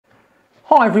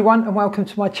Hi everyone and welcome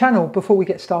to my channel. Before we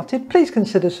get started, please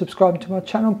consider subscribing to my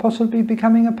channel and possibly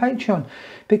becoming a patron,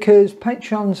 because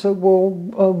patrons are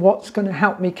what's going to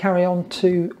help me carry on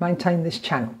to maintain this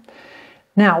channel.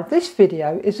 Now this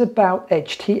video is about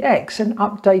EdgeTX and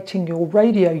updating your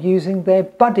radio using their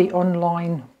Buddy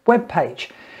online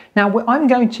webpage. Now I'm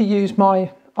going to use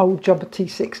my old Jumper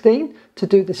T16 to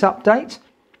do this update,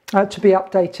 to be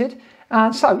updated.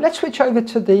 So let's switch over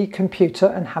to the computer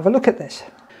and have a look at this.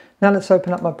 Now let's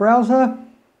open up my browser.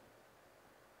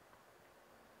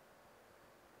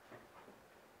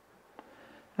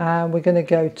 And we're going to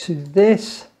go to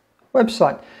this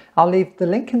website. I'll leave the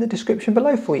link in the description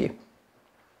below for you.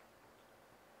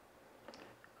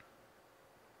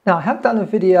 Now I have done a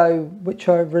video which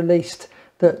I released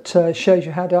that shows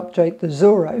you how to update the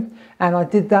Zorro, and I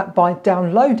did that by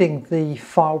downloading the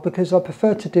file because I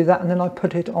prefer to do that, and then I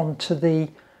put it onto the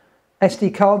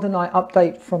SD card and I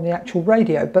update from the actual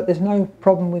radio, but there's no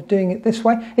problem with doing it this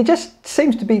way. It just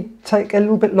seems to take a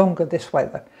little bit longer this way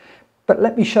though. But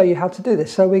let me show you how to do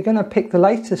this. So we're going to pick the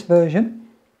latest version,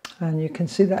 and you can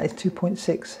see that is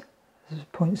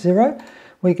 2.6.0.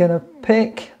 We're going to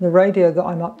pick the radio that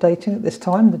I'm updating at this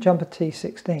time, the Jumper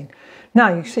T16.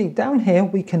 Now you see down here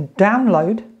we can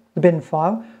download the bin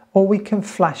file or we can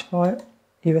flash via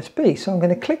USB. So I'm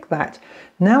going to click that.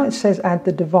 Now it says add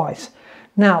the device.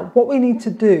 Now what we need to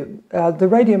do, the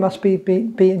radio must be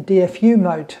in DFU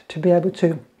mode to be able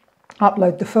to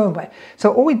upload the firmware.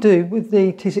 So all we do with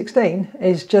the T16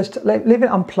 is just leave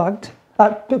it unplugged,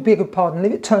 beg your pardon,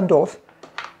 leave it turned off,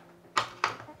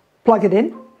 plug it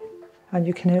in, and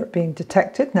you can hear it being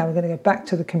detected. Now we're going to go back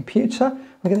to the computer,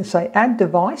 we're going to say add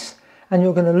device, and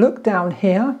you're going to look down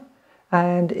here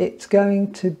and it's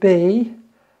going to be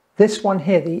this one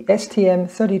here, the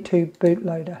STM32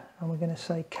 bootloader, and we're going to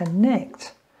say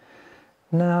connect.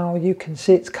 Now you can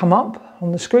see it's come up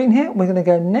on the screen here. We're going to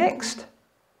go next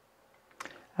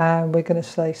and we're going to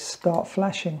say start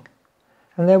flashing,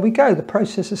 and there we go, the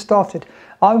process has started.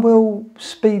 I will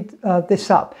speed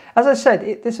this up. As I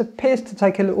said, this appears to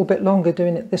take a little bit longer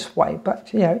doing it this way,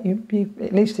 but you know,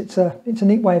 at least it's a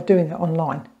neat way of doing it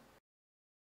online.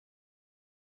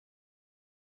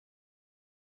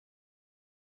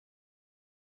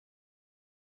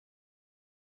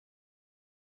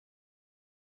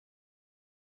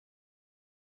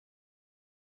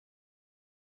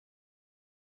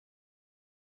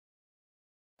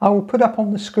 I will put up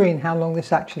on the screen how long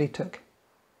this actually took.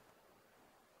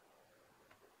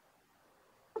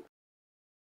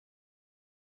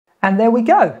 And there we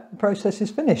go, the process is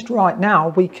finished. Right, now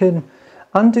we can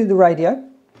undo the radio,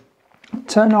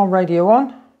 turn our radio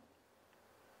on.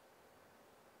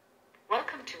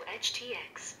 Welcome to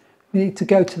EdgeTX. We need to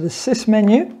go to the Sys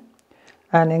menu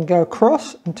and then go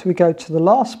across until we go to the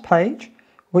last page,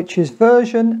 which is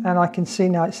version, and I can see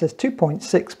now it says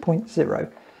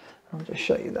 2.6.0. I'll just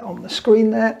show you that on the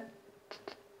screen there.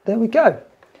 There we go.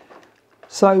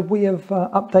 So we have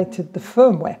updated the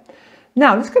firmware.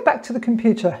 Now let's go back to the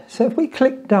computer. So if we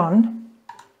click done,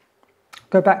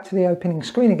 go back to the opening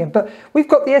screen again, but we've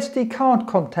got the SD card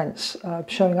contents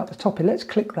showing up the top here. Let's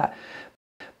click that.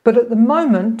 But at the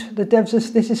moment, the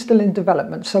devs, this is still in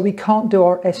development, so we can't do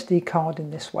our SD card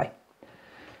in this way.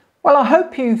 Well, I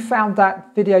hope you found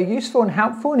that video useful and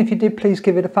helpful, and if you did, please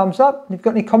give it a thumbs up. If you've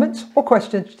got any comments or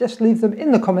questions, just leave them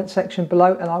in the comment section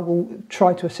below and I will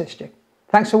try to assist you.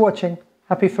 Thanks for watching.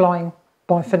 Happy flying.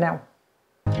 Bye for now.